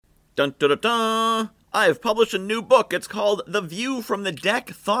Dun, dun, dun, dun. I have published a new book. It's called The View from the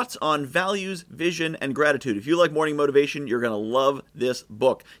Deck, Thoughts on Values, Vision, and Gratitude. If you like morning motivation, you're going to love this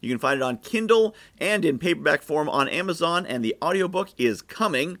book. You can find it on Kindle and in paperback form on Amazon, and the audiobook is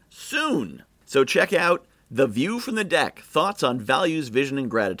coming soon. So check out The View from the Deck, Thoughts on Values, Vision, and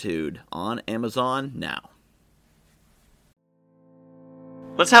Gratitude on Amazon now.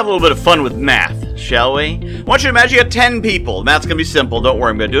 Let's have a little bit of fun with math, shall we? I want you to imagine you got 10 people. Math's going to be simple. Don't worry,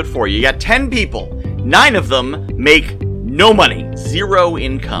 I'm going to do it for you. You got 10 people. 9 of them make no money, zero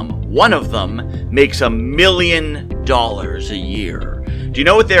income. 1 of them makes $1 million a year. Do you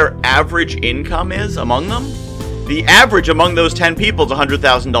know what their average income is among them? The average among those 10 people is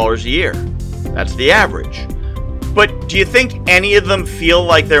 $100,000 a year. That's the average. But do you think any of them feel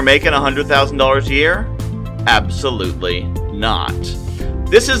like they're making $100,000 a year? Absolutely not.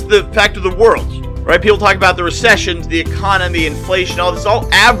 This is the fact of the world, right? People talk about the recessions, the economy, inflation, all this, all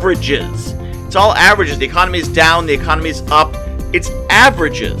averages. It's all averages. The economy is down, the economy is up. It's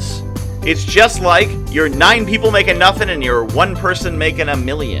averages. It's just like you're 9 people making nothing and you're 1 person making $1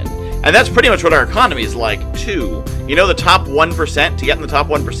 million. And that's pretty much what our economy is like, too. You know, the top 1%, to get in the top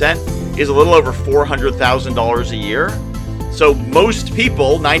 1%, is a little over $400,000 a year. So most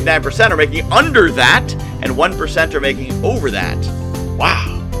people, 99%, are making under that, and 1% are making over that.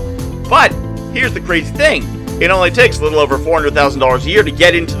 Wow. But here's the crazy thing. It only takes a little over $400,000 a year to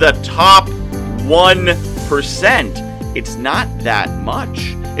get into the top 1%. It's not that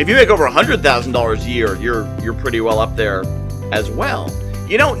much. If you make over $100,000 a year, you're pretty well up there as well.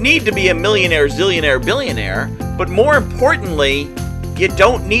 You don't need to be a millionaire, zillionaire, billionaire, but more importantly, you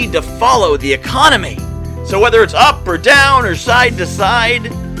don't need to follow the economy. So whether it's up or down or side to side,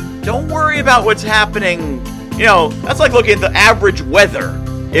 don't worry about what's happening. You know, that's like looking at the average weather.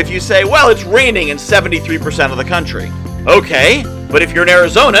 If you say, well, it's raining in 73% of the country. Okay, but if you're in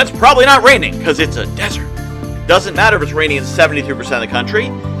Arizona, it's probably not raining because it's a desert. Doesn't matter if it's raining in 73% of the country.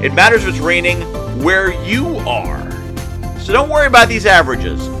 It matters if it's raining where you are. So don't worry about these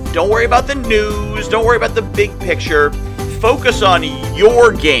averages. Don't worry about the news. Don't worry about the big picture. Focus on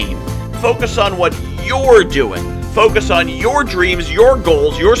your game. Focus on what you're doing. Focus on your dreams, your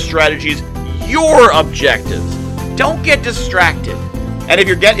goals, your strategies, your objectives. Don't get distracted. And if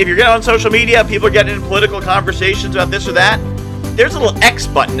you're getting on social media, people are getting in political conversations about this or that, there's a little X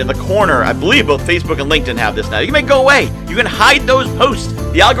button in the corner. I believe both Facebook and LinkedIn have this now. You can make it go away. You can hide those posts.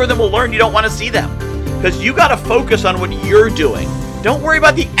 The algorithm will learn you don't want to see them. Because you got to focus on what you're doing. Don't worry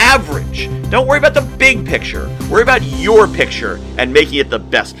about the average. Don't worry about the big picture. Worry about your picture and making it the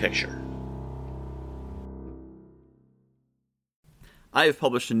best picture. I have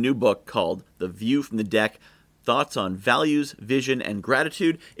published a new book called The View from the Deck, Thoughts on Values, Vision, and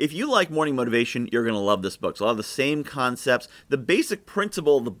Gratitude. If you like morning motivation, you're going to love this book. It's a lot of the same concepts. The basic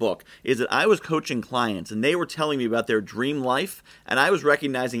principle of the book is that I was coaching clients, and they were telling me about their dream life, and I was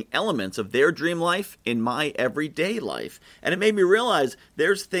recognizing elements of their dream life in my everyday life. And it made me realize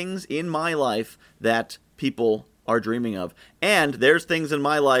there's things in my life that people are dreaming of. And there's things in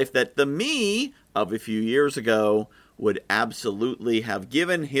my life that the me of a few years ago would absolutely have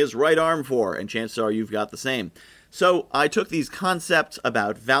given his right arm for, and chances are you've got the same. So I took these concepts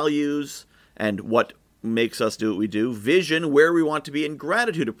about values and what makes us do what we do, vision, where we want to be, and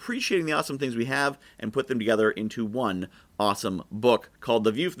gratitude, appreciating the awesome things we have, and put them together into one awesome book called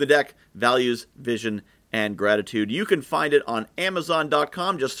The View from the Deck, Values, Vision, and Gratitude. You can find it on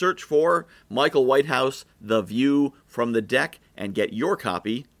Amazon.com. Just search for Michael Whitehouse, The View from the Deck, and get your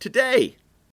copy today.